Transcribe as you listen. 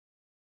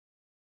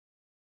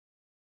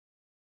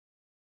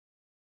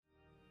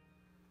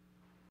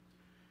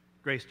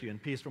Grace to you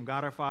and peace from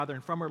God our Father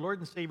and from our Lord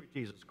and Savior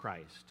Jesus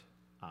Christ.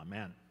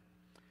 Amen.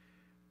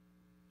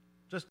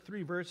 Just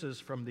 3 verses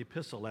from the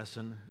epistle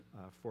lesson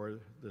for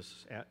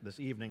this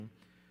evening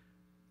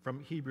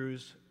from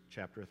Hebrews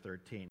chapter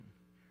 13.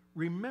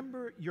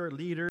 Remember your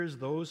leaders,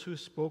 those who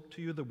spoke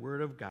to you the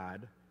word of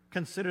God.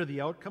 Consider the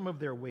outcome of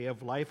their way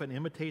of life and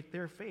imitate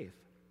their faith.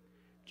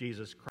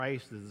 Jesus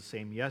Christ is the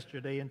same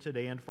yesterday and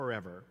today and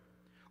forever.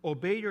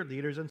 Obey your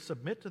leaders and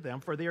submit to them,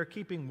 for they are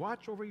keeping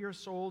watch over your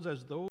souls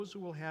as those who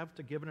will have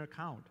to give an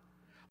account.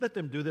 Let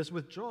them do this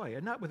with joy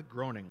and not with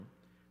groaning,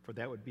 for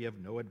that would be of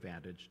no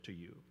advantage to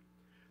you.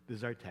 This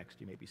is our text.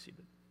 You may be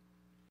seated.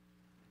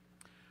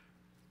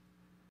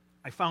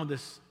 I found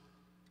this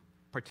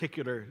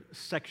particular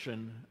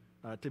section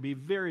to be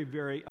very,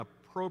 very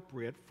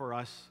appropriate for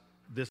us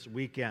this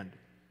weekend.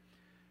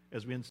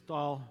 As we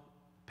install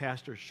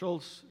Pastor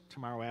Schultz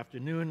tomorrow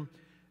afternoon,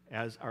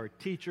 as our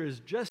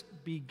teachers just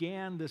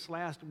began this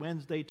last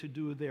Wednesday to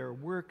do their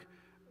work,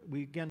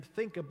 we again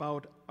think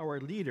about our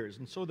leaders.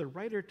 And so the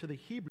writer to the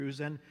Hebrews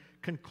then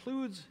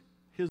concludes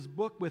his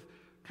book with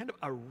kind of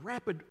a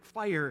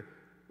rapid-fire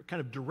kind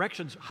of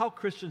directions, how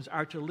Christians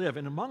are to live.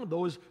 And among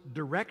those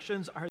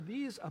directions are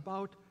these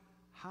about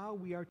how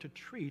we are to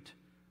treat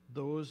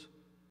those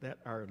that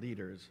are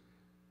leaders,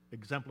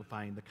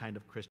 exemplifying the kind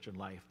of Christian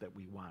life that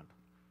we want.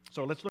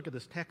 So let's look at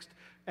this text.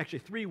 Actually,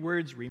 3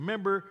 words: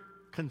 remember,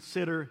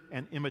 consider,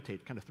 and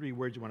imitate. Kind of 3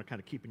 words you want to kind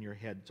of keep in your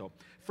head. So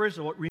first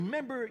of all,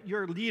 remember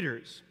your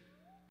leaders.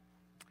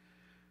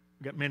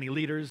 We've got many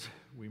leaders.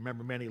 We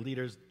remember many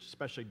leaders,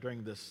 especially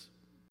during this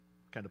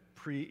kind of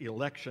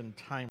pre-election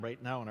time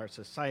right now in our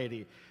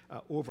society.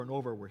 Over and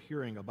over we're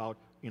hearing about,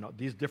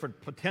 these different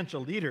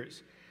potential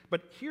leaders.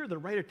 But here the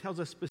writer tells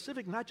us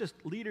specific, not just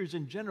leaders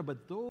in general,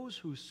 but those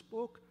who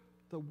spoke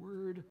the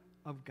word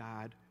of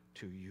God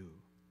to you.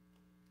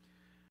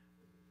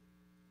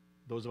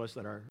 Those of us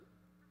that are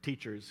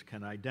teachers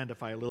can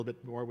identify a little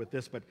bit more with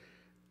this, but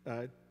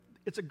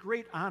it's a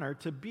great honor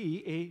to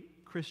be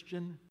a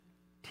Christian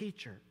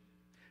teacher,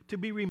 to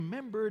be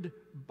remembered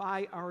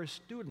by our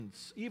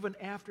students, even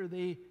after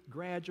they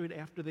graduate,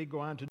 after they go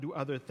on to do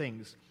other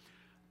things.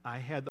 I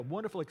had the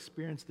wonderful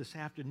experience this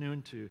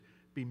afternoon to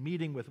be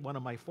meeting with one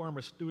of my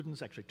former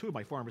students, actually 2 of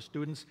my former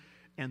students,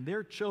 and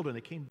their children.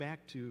 They came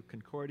back to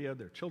Concordia.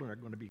 Their children are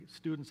going to be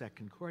students at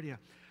Concordia,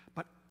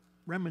 but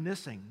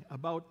reminiscing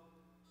about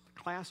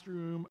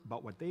classroom,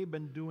 about what they've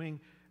been doing.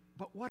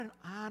 But what an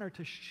honor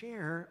to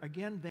share,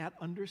 again, that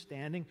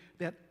understanding,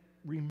 that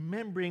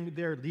remembering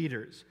their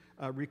leaders,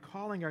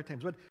 recalling our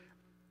times. But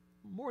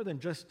more than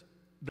just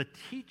the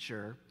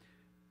teacher,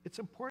 it's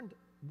important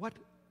what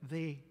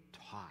they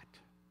taught.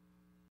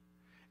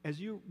 As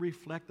you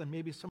reflect on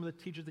maybe some of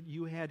the teachers that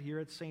you had here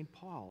at St.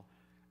 Paul,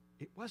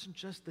 it wasn't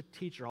just the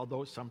teacher,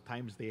 although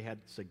sometimes they had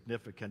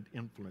significant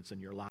influence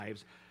in your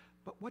lives.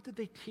 But what did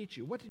they teach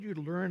you? What did you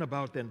learn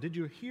about them? Did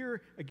you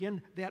hear,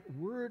 again, that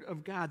word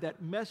of God,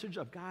 that message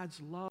of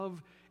God's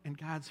love and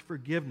God's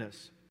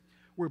forgiveness?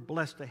 We're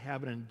blessed to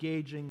have an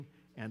engaging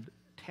and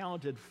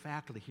talented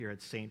faculty here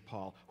at St.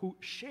 Paul who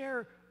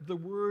share the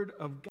word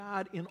of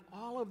God in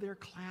all of their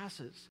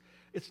classes.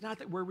 It's not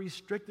that we're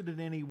restricted in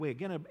any way.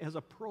 Again, as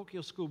a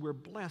parochial school, we're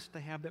blessed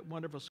to have that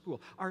wonderful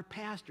school. Our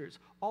pastors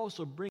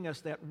also bring us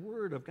that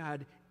word of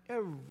God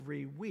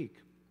every week.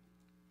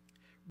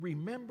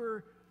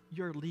 Remember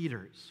your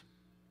leaders.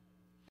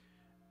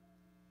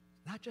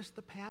 Not just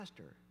the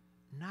pastor,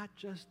 not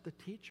just the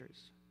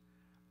teachers,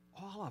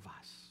 all of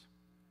us.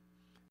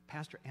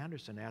 Pastor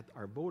Anderson at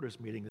our voters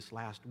meeting this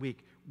last week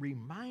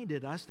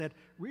reminded us that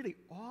really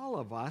all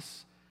of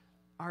us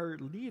are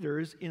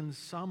leaders in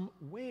some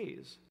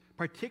ways,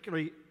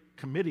 particularly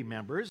committee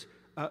members.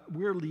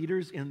 We're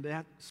leaders in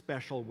that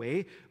special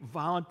way.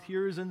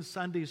 Volunteers in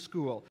Sunday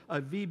school,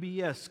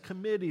 VBS,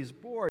 committees,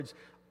 boards.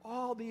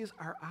 All these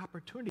are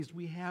opportunities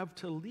we have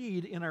to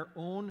lead in our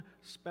own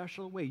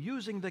special way,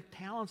 using the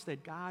talents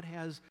that God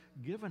has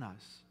given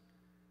us.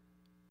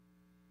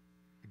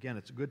 Again,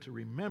 it's good to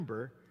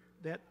remember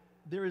that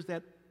there is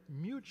that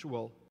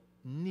mutual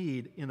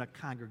need in a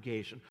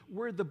congregation.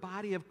 We're the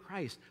body of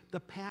Christ, the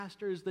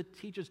pastors, the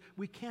teachers.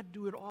 We can't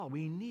do it all.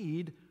 We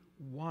need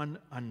one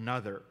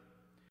another.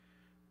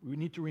 We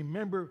need to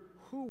remember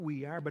who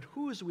we are, but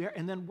whose we are,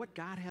 and then what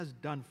God has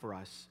done for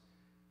us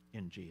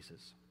in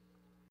Jesus.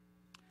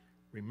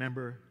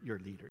 Remember your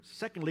leaders.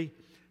 Secondly,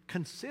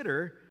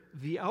 consider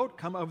the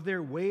outcome of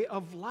their way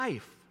of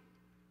life.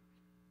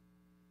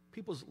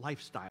 People's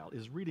lifestyle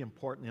is really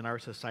important in our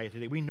society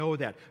today. We know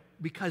that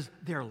because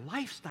their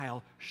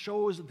lifestyle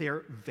shows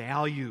their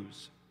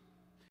values.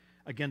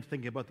 Again,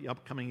 thinking about the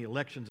upcoming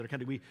elections in our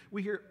country,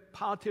 we hear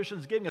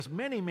politicians giving us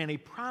many, many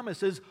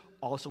promises.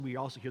 We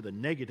also hear the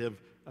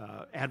negative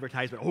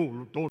advertisement.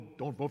 Oh,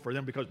 don't vote for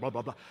them because blah,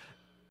 blah, blah.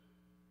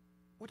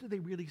 What did they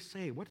really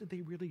say? What did they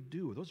really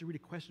do? Those are really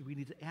questions we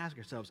need to ask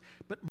ourselves.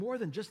 But more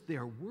than just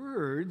their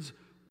words,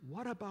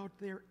 what about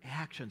their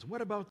actions?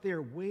 What about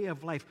their way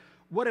of life?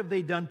 What have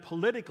they done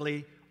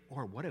politically,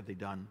 or what have they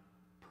done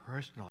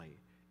personally?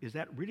 Is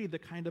that really the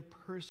kind of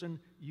person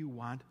you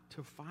want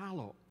to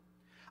follow?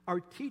 Our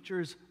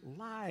teachers'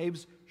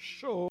 lives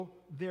show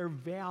their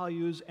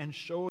values and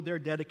show their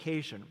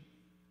dedication.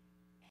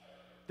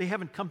 They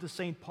haven't come to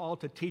St. Paul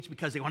to teach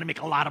because they want to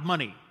make a lot of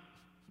money.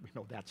 We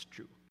know that's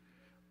true.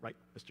 Right,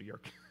 Mr.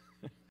 York?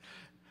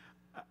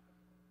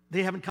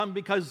 They haven't come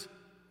because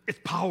it's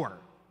power.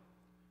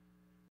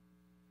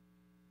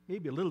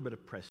 Maybe a little bit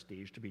of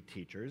prestige to be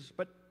teachers,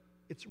 but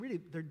it's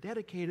really, they're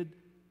dedicated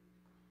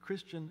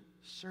Christian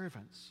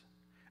servants.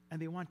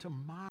 And they want to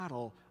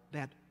model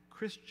that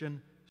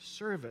Christian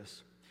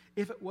service.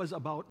 If it was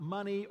about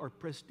money or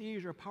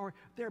prestige or power,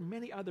 there are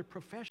many other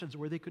professions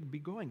where they could be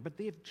going, but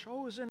they have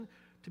chosen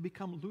to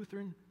become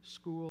Lutheran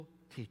school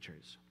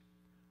teachers.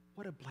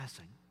 What a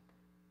blessing.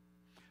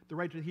 The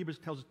writer of Hebrews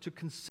tells us to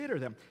consider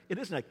them. It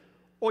isn't like,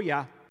 oh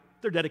yeah,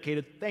 they're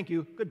dedicated, thank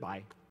you,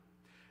 goodbye.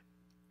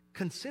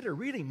 Consider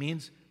really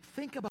means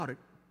think about it,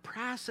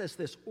 process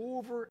this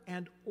over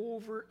and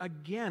over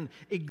again,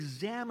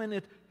 examine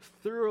it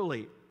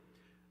thoroughly.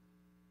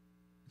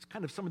 It's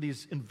kind of some of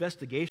these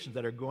investigations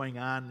that are going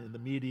on in the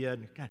media.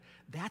 And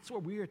that's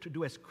what we are to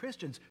do as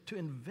Christians, to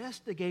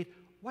investigate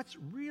what's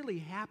really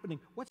happening,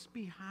 what's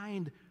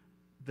behind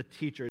the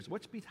teachers,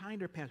 what's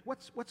behind their past,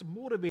 what's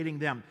motivating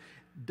them.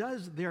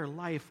 Does their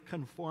life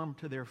conform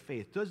to their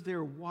faith? Does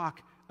their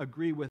walk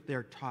agree with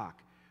their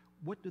talk?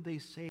 What do they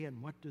say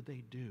and what do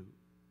they do?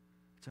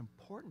 It's an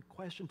important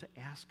question to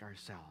ask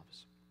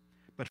ourselves.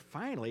 But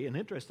finally, and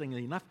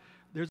interestingly enough,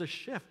 there's a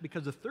shift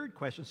because the third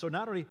question, so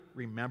not only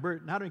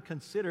remember, not only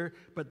consider,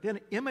 but then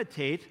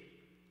imitate,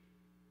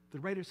 the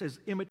writer says,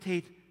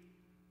 imitate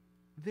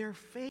their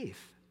faith.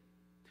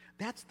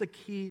 That's the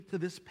key to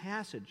this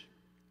passage.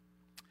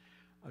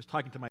 I was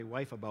talking to my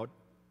wife about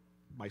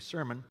my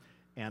sermon,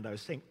 and I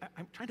was saying,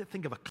 I'm trying to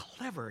think of a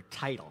clever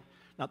title.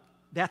 Now,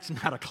 that's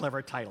not a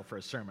clever title for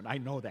a sermon. I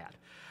know that.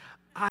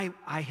 I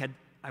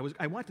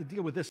want to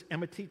deal with this,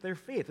 imitate their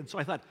faith. And so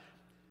I thought,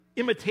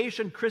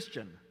 imitation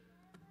Christian.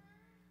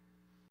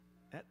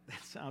 That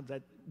sounds,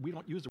 that we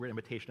don't use the word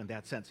imitation in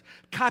that sense.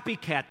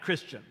 Copycat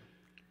Christian.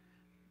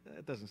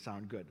 That doesn't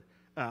sound good.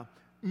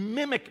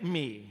 Mimic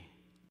me.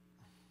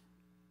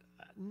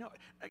 No,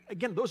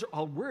 again, those are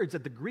all words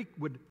that the Greek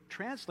would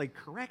translate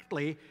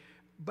correctly,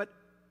 but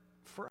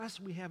for us,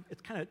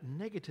 it's kind of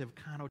negative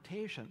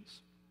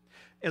connotations.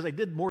 As I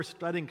did more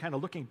studying, kind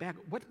of looking back,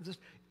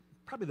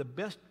 probably the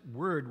best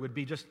word would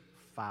be just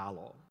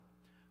follow.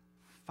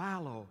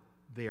 Follow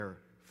their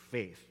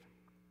faith.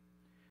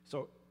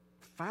 So,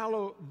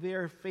 follow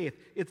their faith.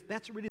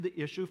 That's really the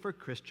issue for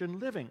Christian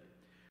living.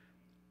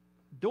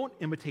 Don't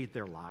imitate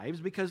their lives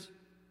because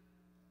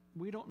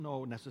we don't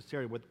know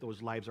necessarily what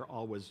those lives are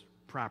always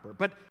proper.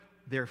 But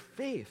their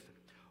faith,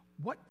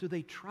 what do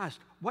they trust?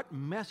 What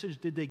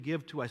message did they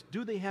give to us?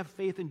 Do they have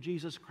faith in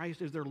Jesus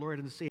Christ as their Lord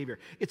and Savior?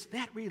 It's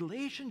that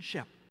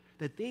relationship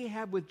that they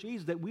have with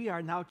Jesus that we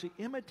are now to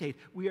imitate.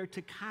 We are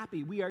to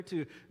copy. We are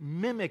to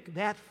mimic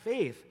that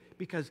faith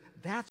because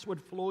that's what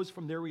flows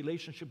from their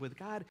relationship with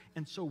God.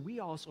 And so we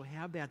also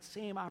have that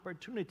same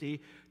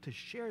opportunity to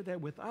share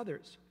that with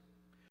others.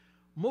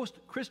 Most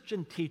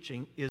Christian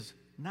teaching is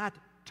not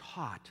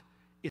taught,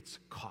 it's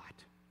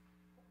caught.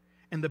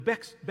 And the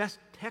best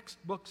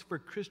textbooks for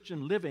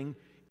Christian living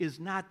is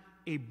not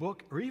a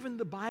book or even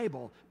the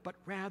Bible, but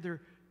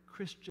rather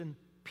Christian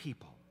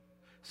people.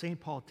 St.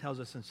 Paul tells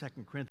us in 2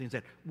 Corinthians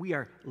that we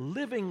are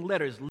living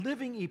letters,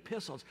 living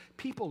epistles.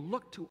 People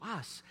look to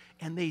us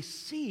and they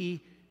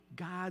see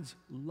God's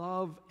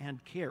love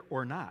and care,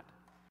 or not.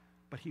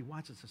 But he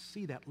wants us to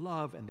see that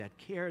love and that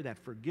care, that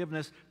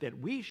forgiveness that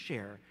we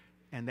share,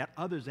 and that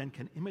others then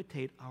can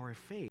imitate our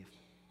faith.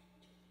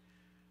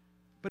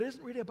 But it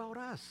isn't really about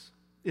us,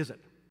 is it?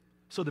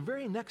 So the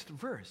very next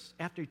verse,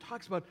 after he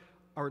talks about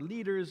our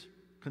leaders,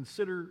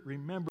 consider,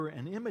 remember,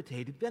 and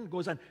imitate, it then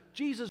goes on,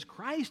 Jesus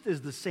Christ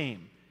is the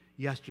same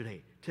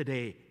yesterday,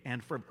 today,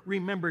 and forever.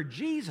 Remember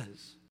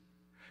Jesus.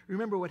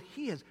 Remember what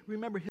he is.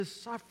 Remember his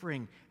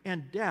suffering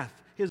and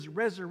death, his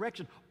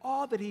resurrection,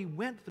 all that he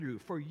went through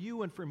for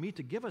you and for me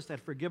to give us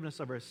that forgiveness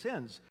of our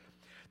sins.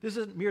 This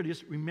isn't merely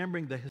just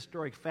remembering the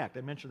historic fact.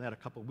 I mentioned that a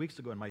couple of weeks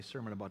ago in my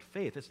sermon about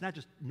faith. It's not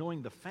just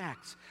knowing the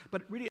facts,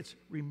 but really it's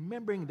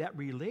remembering that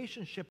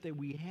relationship that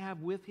we have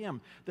with him,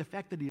 the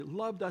fact that he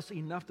loved us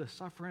enough to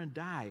suffer and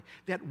die,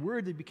 that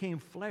word that became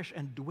flesh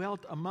and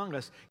dwelt among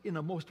us in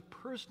a most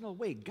personal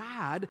way.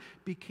 God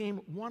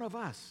became one of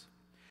us.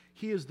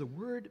 He is the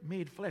Word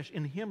made flesh.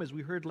 In him, as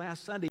we heard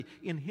last Sunday,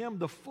 in him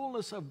the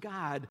fullness of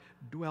God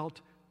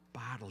dwelt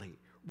bodily.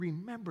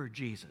 Remember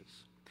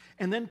Jesus.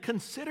 And then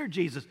consider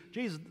Jesus.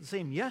 Jesus is the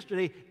same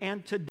yesterday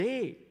and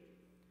today.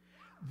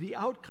 The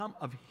outcome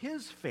of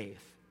his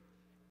faith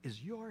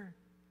is your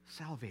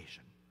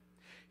salvation.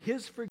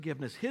 His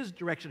forgiveness, his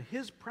direction,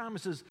 his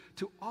promises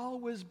to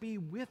always be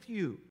with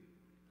you.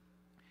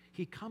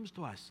 He comes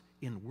to us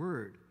in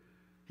word.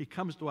 He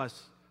comes to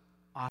us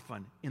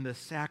often in the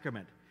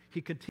sacrament. He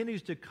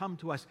continues to come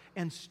to us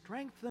and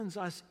strengthens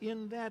us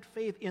in that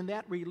faith, in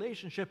that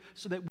relationship,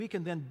 so that we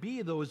can then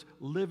be those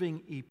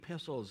living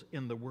epistles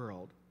in the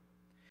world.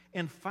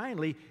 And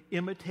finally,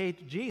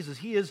 imitate Jesus.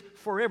 He is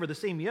forever, the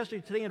same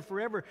yesterday, today, and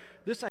forever.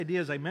 This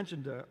idea, as I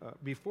mentioned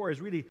before, is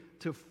really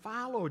to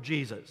follow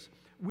Jesus.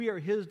 We are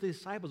his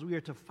disciples. We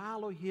are to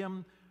follow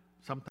him,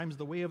 sometimes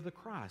the way of the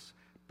cross,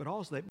 but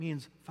also that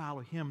means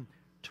follow him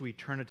to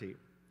eternity.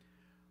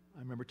 I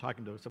remember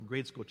talking to some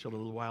grade school children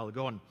a little while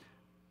ago, and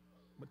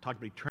talking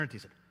about eternity.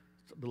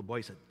 The little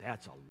boy said,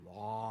 "That's a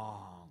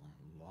long,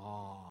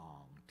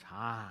 long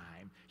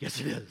time." Yes,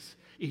 it is.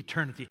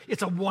 Eternity.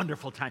 It's a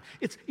wonderful time.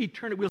 It's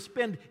eternity. We'll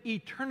spend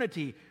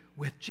eternity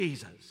with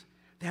Jesus.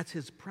 That's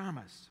his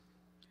promise.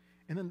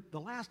 And then the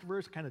last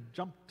verse, kind of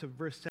jump to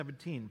verse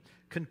 17,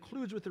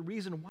 concludes with the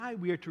reason why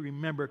we are to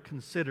remember,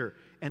 consider,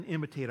 and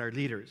imitate our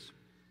leaders.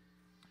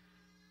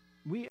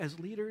 We as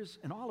leaders,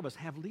 and all of us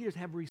have leaders,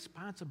 have a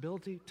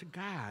responsibility to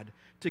God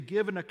to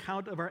give an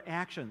account of our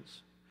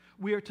actions.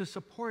 We are to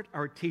support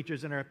our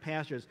teachers and our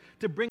pastors,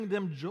 to bring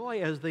them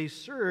joy as they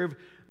serve,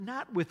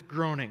 not with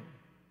groaning,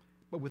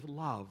 but with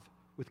love,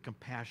 with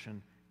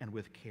compassion, and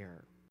with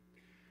care.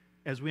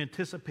 As we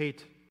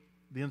anticipate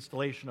the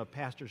installation of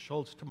Pastor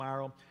Schultz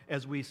tomorrow,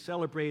 as we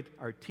celebrate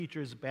our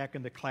teachers back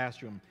in the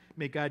classroom,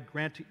 may God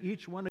grant to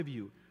each one of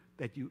you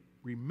that you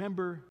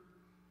remember,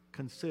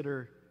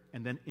 consider,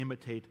 and then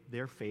imitate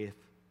their faith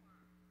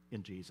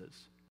in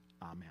Jesus.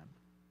 Amen.